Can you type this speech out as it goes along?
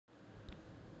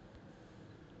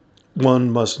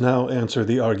One must now answer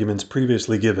the arguments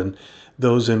previously given,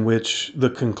 those in which the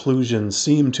conclusion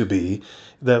seemed to be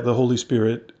that the Holy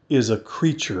Spirit is a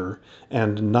creature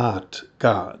and not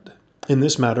God. In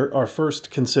this matter, our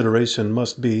first consideration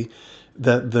must be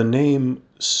that the name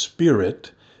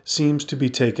Spirit seems to be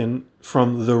taken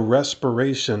from the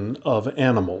respiration of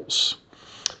animals,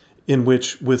 in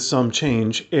which, with some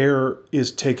change, air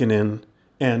is taken in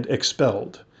and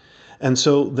expelled. And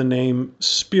so the name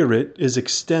Spirit is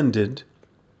extended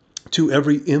to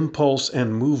every impulse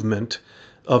and movement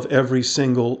of every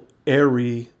single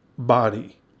airy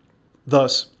body.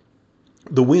 Thus,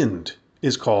 the wind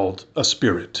is called a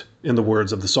spirit, in the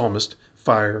words of the psalmist: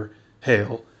 fire,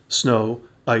 hail, snow,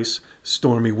 ice,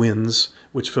 stormy winds,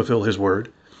 which fulfill his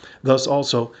word. Thus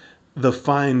also, the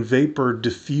fine vapor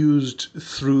diffused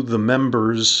through the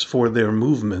members for their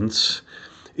movements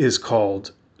is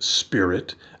called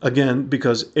spirit. Again,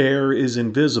 because air is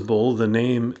invisible, the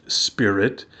name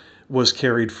Spirit was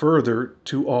carried further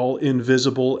to all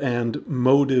invisible and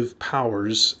motive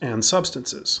powers and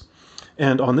substances.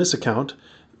 And on this account,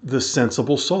 the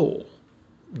sensible soul,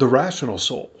 the rational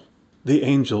soul, the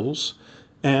angels,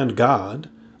 and God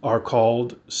are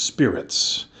called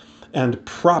spirits, and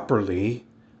properly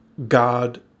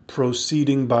God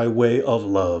proceeding by way of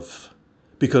love,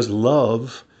 because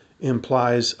love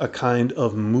implies a kind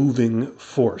of moving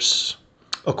force.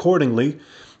 Accordingly,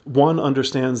 one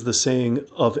understands the saying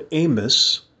of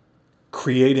Amos,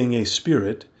 creating a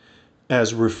spirit,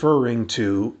 as referring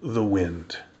to the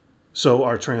wind. So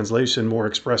our translation more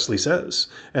expressly says,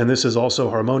 and this is also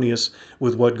harmonious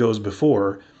with what goes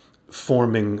before,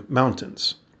 forming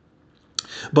mountains.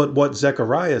 But what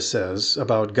Zechariah says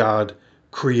about God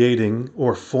creating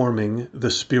or forming the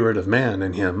spirit of man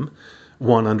in him,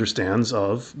 one understands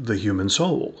of the human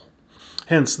soul.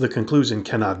 Hence, the conclusion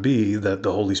cannot be that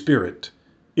the Holy Spirit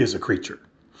is a creature.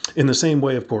 In the same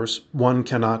way, of course, one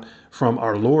cannot, from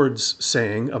our Lord's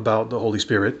saying about the Holy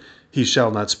Spirit, he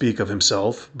shall not speak of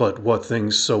himself, but what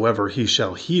things soever he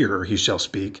shall hear, he shall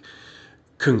speak,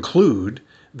 conclude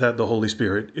that the Holy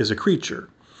Spirit is a creature.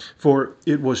 For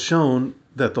it was shown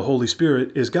that the Holy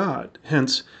Spirit is God.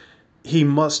 Hence, he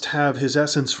must have his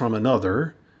essence from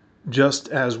another, just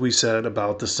as we said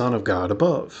about the Son of God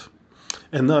above.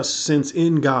 And thus, since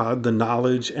in God the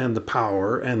knowledge and the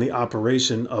power and the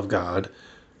operation of God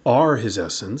are his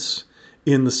essence,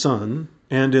 in the Son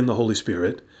and in the Holy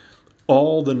Spirit,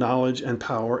 all the knowledge and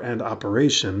power and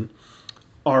operation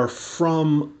are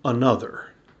from another.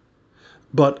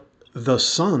 But the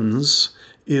Son's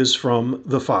is from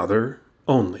the Father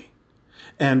only,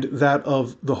 and that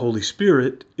of the Holy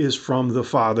Spirit is from the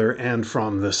Father and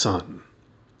from the Son.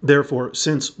 Therefore,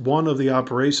 since one of the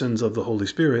operations of the Holy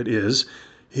Spirit is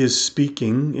his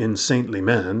speaking in saintly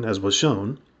men, as was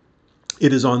shown,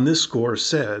 it is on this score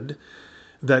said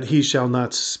that he shall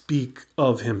not speak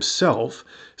of himself,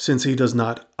 since he does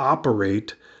not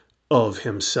operate of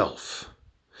himself.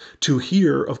 To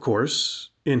hear, of course,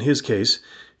 in his case,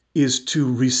 is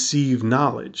to receive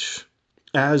knowledge,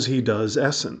 as he does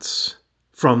essence,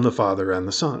 from the Father and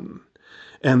the Son.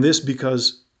 And this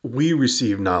because we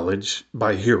receive knowledge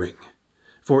by hearing.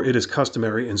 For it is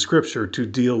customary in Scripture to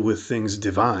deal with things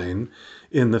divine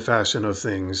in the fashion of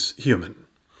things human.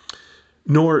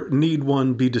 Nor need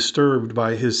one be disturbed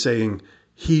by his saying,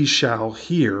 he shall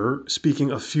hear,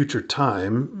 speaking of future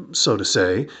time, so to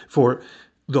say, for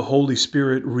the Holy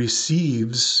Spirit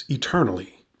receives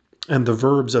eternally, and the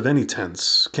verbs of any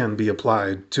tense can be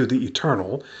applied to the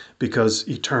eternal, because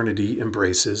eternity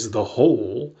embraces the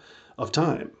whole of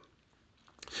time.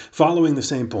 Following the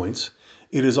same points,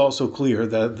 it is also clear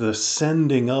that the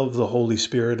sending of the Holy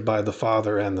Spirit by the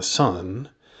Father and the Son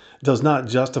does not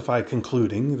justify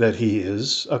concluding that he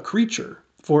is a creature.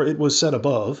 For it was said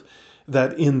above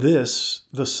that in this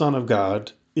the Son of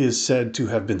God is said to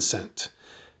have been sent,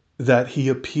 that he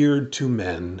appeared to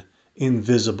men in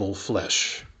visible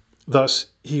flesh. Thus,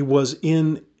 he was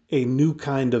in a new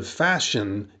kind of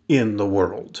fashion in the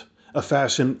world, a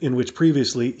fashion in which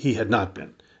previously he had not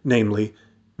been, namely,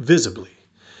 visibly.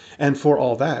 And for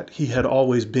all that, he had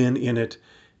always been in it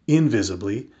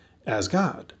invisibly as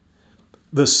God.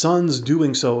 The Son's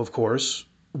doing so, of course,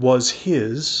 was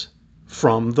his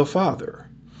from the Father.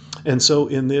 And so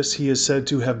in this he is said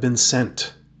to have been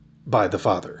sent by the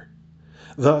Father.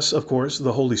 Thus, of course,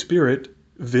 the Holy Spirit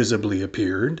visibly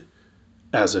appeared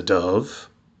as a dove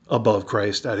above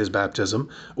Christ at his baptism,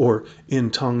 or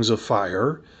in tongues of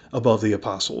fire above the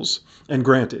apostles. And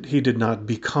granted, he did not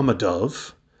become a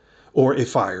dove or a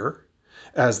fire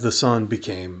as the Son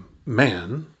became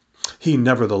man. He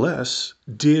nevertheless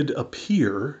did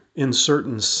appear in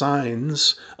certain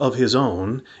signs of his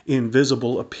own, in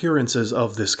visible appearances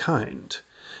of this kind.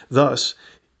 Thus,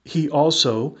 he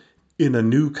also, in a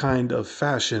new kind of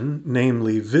fashion,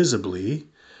 namely visibly,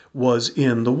 was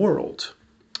in the world.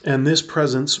 And this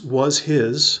presence was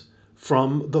his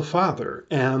from the Father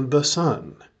and the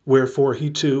Son, wherefore he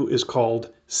too is called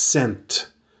sent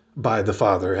by the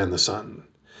Father and the Son.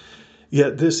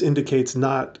 Yet this indicates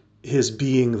not his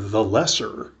being the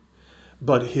lesser,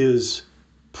 but his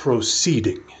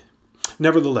proceeding.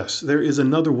 Nevertheless, there is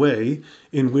another way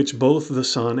in which both the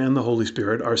Son and the Holy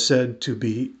Spirit are said to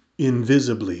be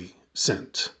invisibly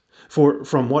sent. For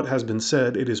from what has been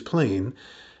said, it is plain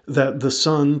that the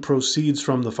Son proceeds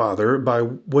from the Father by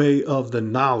way of the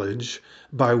knowledge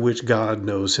by which God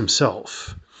knows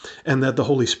himself, and that the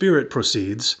Holy Spirit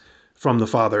proceeds from the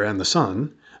Father and the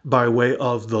Son by way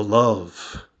of the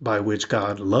love by which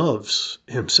God loves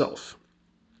himself.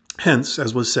 Hence,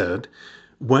 as was said,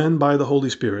 when by the Holy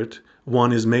Spirit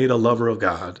one is made a lover of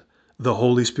God, the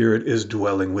Holy Spirit is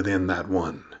dwelling within that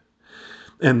one.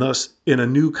 And thus, in a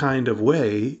new kind of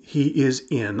way, he is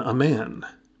in a man,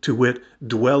 to wit,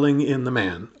 dwelling in the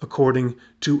man, according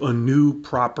to a new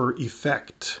proper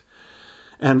effect.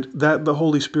 And that the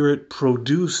Holy Spirit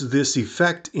produce this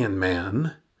effect in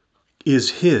man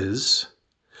is his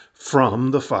from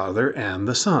the Father and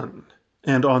the Son.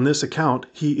 And on this account,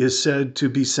 he is said to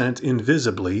be sent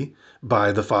invisibly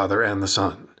by the Father and the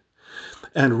Son.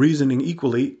 And reasoning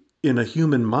equally, in a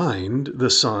human mind,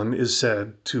 the Son is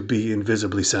said to be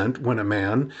invisibly sent when a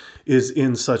man is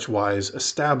in such wise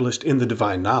established in the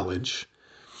divine knowledge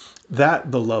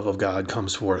that the love of God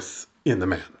comes forth in the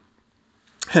man.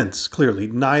 Hence, clearly,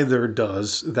 neither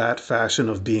does that fashion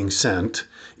of being sent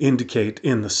indicate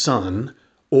in the Son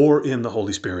or in the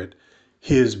Holy Spirit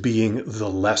his being the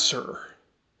lesser,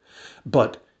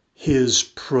 but his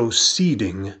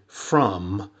proceeding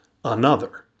from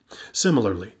another.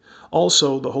 Similarly,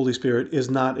 also the Holy Spirit is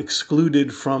not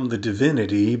excluded from the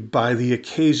divinity by the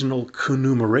occasional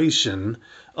connumeration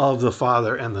of the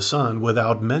Father and the Son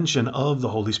without mention of the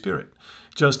Holy Spirit,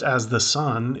 just as the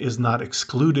Son is not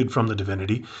excluded from the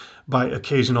divinity by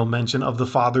occasional mention of the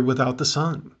Father without the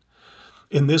Son.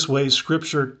 In this way,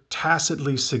 Scripture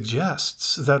tacitly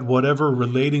suggests that whatever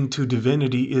relating to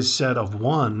divinity is said of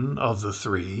one of the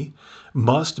three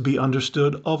must be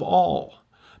understood of all,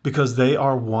 because they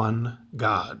are one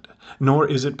God. Nor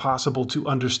is it possible to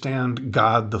understand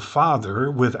God the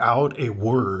Father without a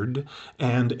word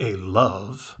and a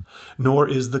love, nor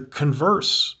is the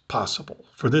converse possible.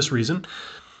 For this reason,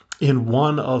 in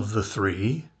one of the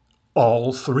three,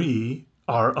 all three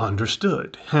are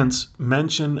understood. Hence,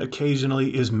 mention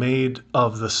occasionally is made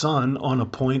of the Son on a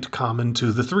point common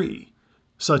to the three.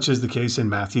 Such is the case in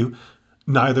Matthew,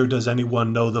 neither does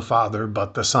anyone know the Father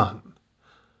but the Son,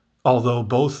 although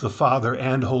both the Father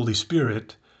and Holy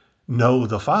Spirit know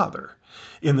the Father.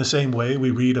 In the same way,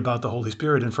 we read about the Holy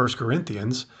Spirit in 1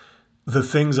 Corinthians, the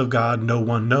things of God no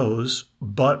one knows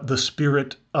but the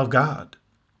Spirit of God.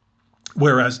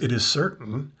 Whereas it is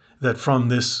certain that from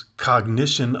this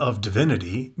cognition of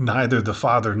divinity, neither the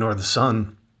Father nor the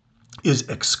Son is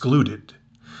excluded.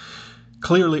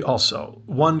 Clearly also,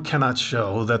 one cannot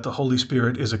show that the Holy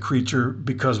Spirit is a creature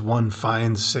because one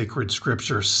finds sacred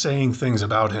Scripture saying things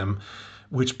about him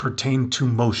which pertain to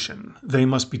motion. They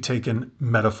must be taken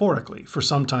metaphorically, for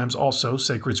sometimes also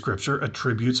sacred Scripture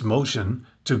attributes motion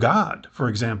to God. For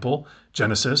example,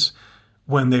 Genesis,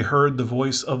 when they heard the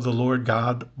voice of the Lord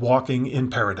God walking in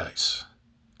paradise.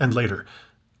 And later,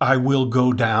 I will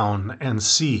go down and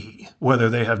see whether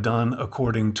they have done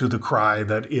according to the cry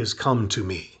that is come to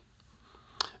me.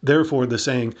 Therefore, the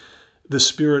saying, the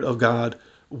Spirit of God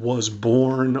was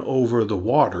born over the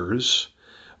waters,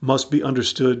 must be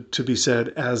understood to be said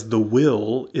as the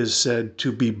will is said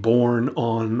to be born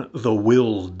on the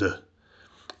willed,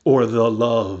 or the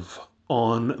love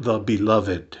on the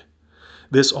beloved.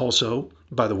 This also,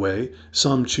 by the way,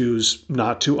 some choose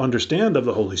not to understand of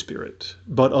the Holy Spirit,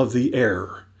 but of the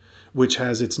air, which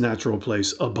has its natural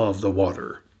place above the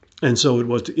water. And so it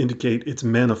was to indicate its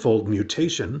manifold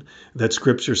mutation that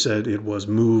Scripture said it was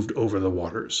moved over the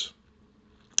waters.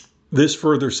 This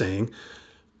further saying,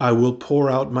 I will pour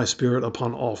out my Spirit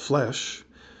upon all flesh,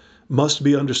 must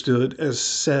be understood as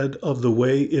said of the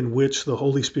way in which the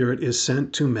Holy Spirit is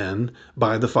sent to men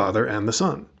by the Father and the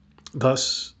Son.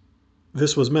 Thus,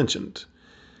 this was mentioned.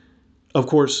 Of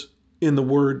course, in the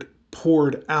word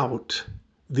poured out,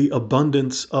 the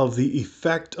abundance of the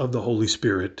effect of the Holy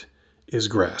Spirit is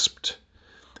grasped.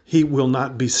 He will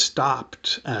not be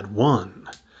stopped at one,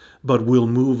 but will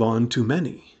move on to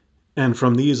many, and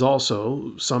from these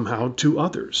also somehow to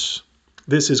others.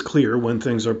 This is clear when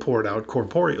things are poured out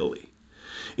corporeally.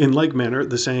 In like manner,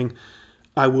 the saying,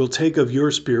 I will take of your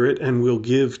Spirit and will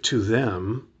give to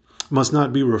them, must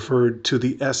not be referred to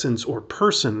the essence or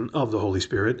person of the Holy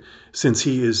Spirit, since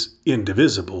he is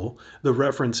indivisible. The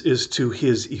reference is to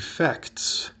his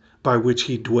effects by which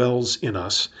he dwells in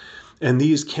us, and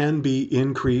these can be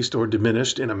increased or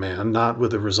diminished in a man, not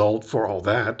with the result for all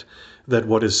that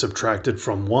what is subtracted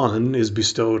from one is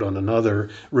bestowed on another,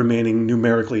 remaining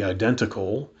numerically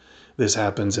identical. This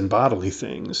happens in bodily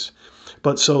things,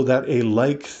 but so that a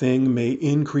like thing may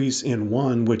increase in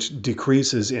one which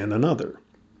decreases in another.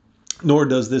 Nor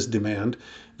does this demand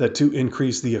that to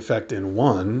increase the effect in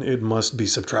one, it must be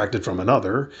subtracted from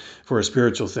another, for a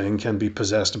spiritual thing can be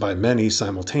possessed by many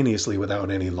simultaneously without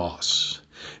any loss.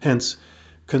 Hence,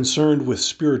 concerned with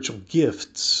spiritual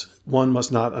gifts, one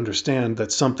must not understand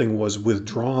that something was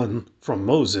withdrawn from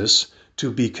Moses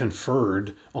to be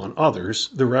conferred on others.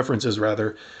 The reference is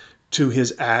rather to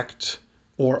his act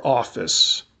or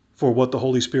office. For what the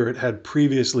Holy Spirit had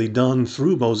previously done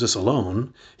through Moses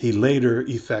alone, he later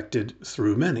effected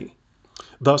through many.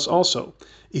 Thus also,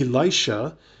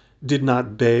 Elisha did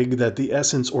not beg that the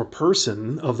essence or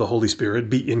person of the Holy Spirit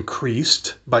be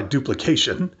increased by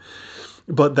duplication,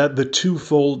 but that the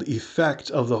twofold effect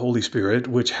of the Holy Spirit,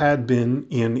 which had been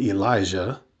in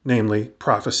Elijah, namely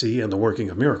prophecy and the working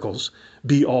of miracles,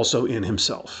 be also in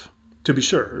himself. To be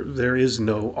sure, there is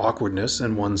no awkwardness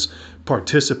in one's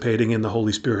participating in the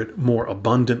Holy Spirit more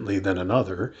abundantly than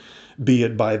another, be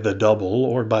it by the double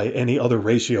or by any other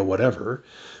ratio whatever,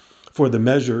 for the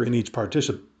measure in each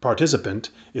participant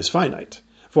is finite.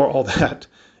 For all that,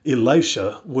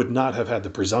 Elisha would not have had the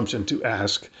presumption to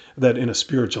ask that in a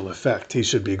spiritual effect he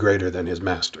should be greater than his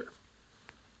master.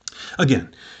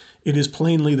 Again, it is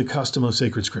plainly the custom of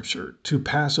sacred scripture to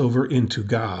pass over into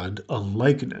God a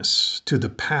likeness to the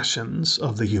passions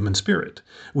of the human spirit.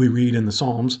 We read in the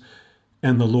Psalms,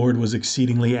 and the Lord was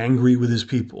exceedingly angry with his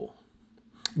people.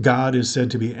 God is said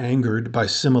to be angered by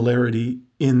similarity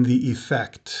in the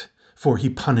effect, for he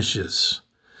punishes,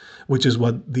 which is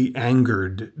what the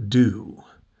angered do.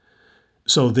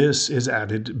 So this is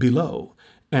added below,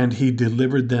 and he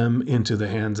delivered them into the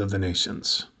hands of the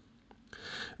nations.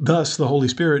 Thus the Holy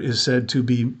Spirit is said to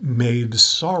be made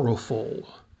sorrowful,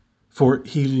 for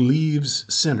he leaves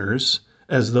sinners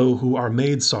as though who are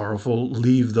made sorrowful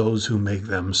leave those who make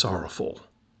them sorrowful.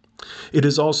 It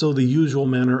is also the usual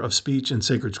manner of speech in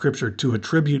sacred scripture to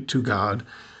attribute to God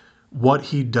what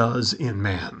he does in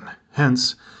man.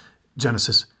 Hence,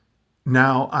 Genesis,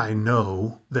 now I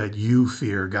know that you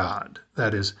fear God.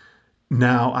 That is,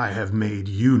 now I have made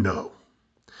you know.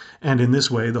 And in this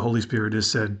way, the Holy Spirit is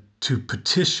said to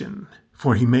petition,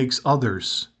 for he makes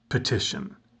others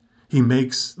petition. He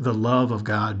makes the love of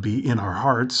God be in our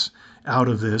hearts. Out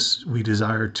of this, we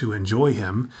desire to enjoy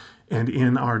him, and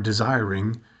in our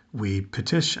desiring, we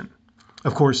petition.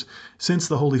 Of course, since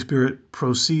the Holy Spirit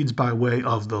proceeds by way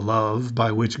of the love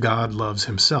by which God loves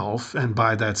himself, and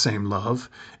by that same love,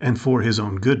 and for his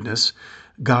own goodness,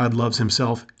 God loves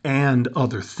himself and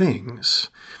other things,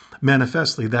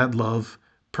 manifestly that love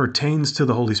pertains to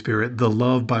the Holy Spirit, the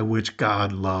love by which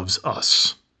God loves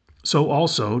us. So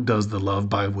also does the love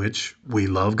by which we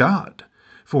love God,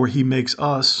 for he makes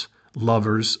us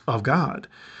lovers of God.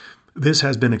 This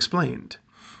has been explained.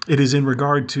 It is in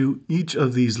regard to each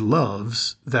of these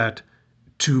loves that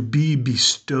to be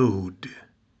bestowed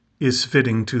is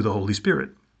fitting to the Holy Spirit.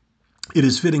 It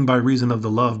is fitting by reason of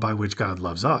the love by which God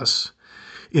loves us,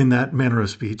 in that manner of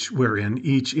speech wherein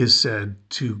each is said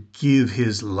to give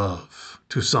his love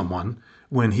to someone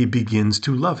when he begins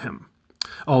to love him.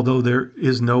 Although there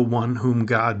is no one whom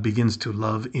God begins to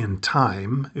love in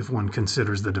time, if one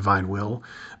considers the divine will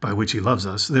by which he loves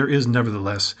us, there is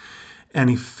nevertheless an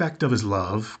effect of his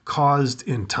love caused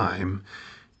in time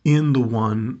in the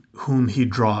one whom he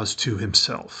draws to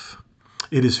himself.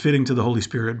 It is fitting to the Holy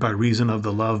Spirit by reason of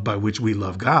the love by which we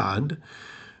love God,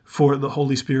 for the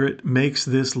Holy Spirit makes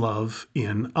this love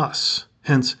in us.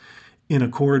 Hence, in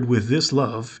accord with this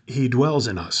love, he dwells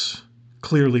in us,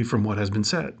 clearly from what has been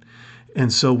said.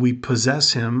 And so we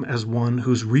possess him as one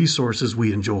whose resources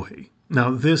we enjoy.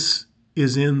 Now, this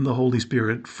is in the Holy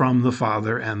Spirit from the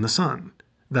Father and the Son,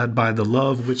 that by the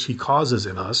love which he causes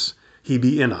in us, he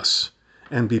be in us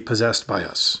and be possessed by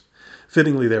us.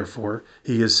 Fittingly, therefore,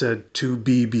 he is said to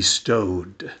be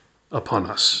bestowed upon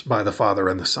us by the Father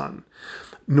and the Son.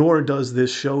 Nor does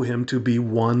this show him to be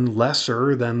one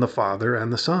lesser than the Father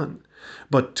and the Son,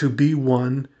 but to be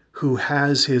one who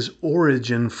has his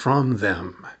origin from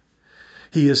them.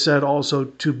 He is said also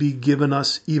to be given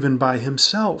us even by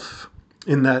himself,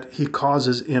 in that he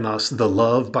causes in us the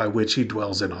love by which he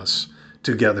dwells in us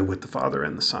together with the Father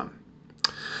and the Son.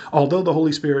 Although the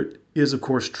Holy Spirit is, of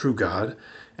course, true God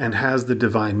and has the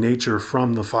divine nature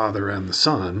from the Father and the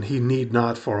Son, he need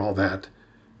not, for all that,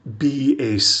 be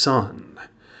a son.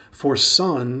 For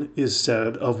son is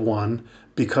said of one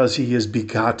because he is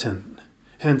begotten.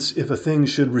 Hence, if a thing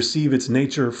should receive its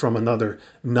nature from another,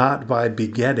 not by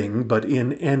begetting, but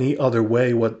in any other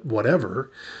way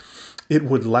whatever, it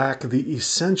would lack the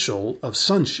essential of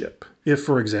sonship. If,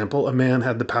 for example, a man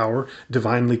had the power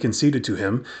divinely conceded to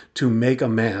him to make a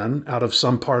man out of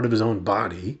some part of his own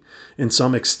body in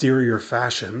some exterior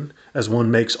fashion, as one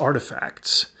makes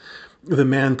artifacts, the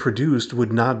man produced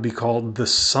would not be called the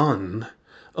son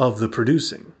of the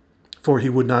producing, for he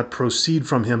would not proceed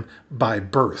from him by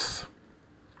birth.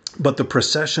 But the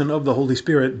procession of the Holy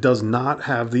Spirit does not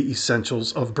have the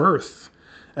essentials of birth,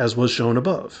 as was shown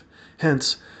above.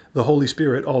 Hence, the Holy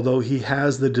Spirit, although he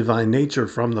has the divine nature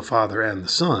from the Father and the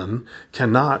Son,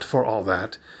 cannot, for all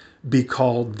that, be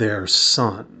called their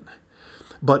son.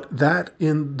 But that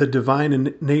in the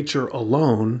divine nature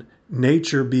alone,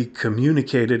 nature be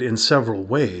communicated in several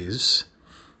ways,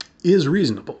 is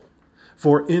reasonable.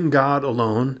 For in God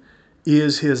alone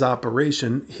is his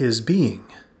operation, his being.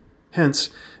 Hence,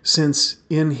 since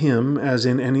in him, as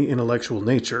in any intellectual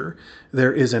nature,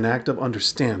 there is an act of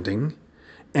understanding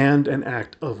and an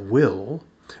act of will,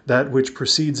 that which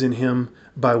proceeds in him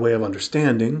by way of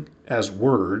understanding, as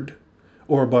word,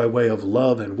 or by way of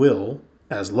love and will,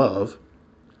 as love,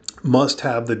 must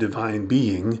have the divine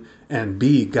being and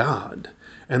be God.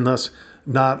 And thus,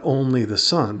 not only the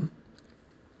Son,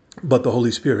 but the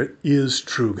Holy Spirit is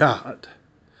true God.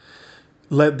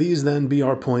 Let these then be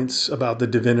our points about the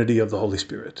divinity of the Holy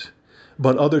Spirit.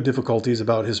 But other difficulties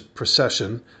about his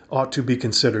procession ought to be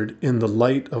considered in the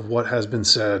light of what has been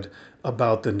said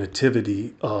about the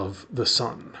nativity of the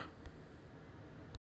Son.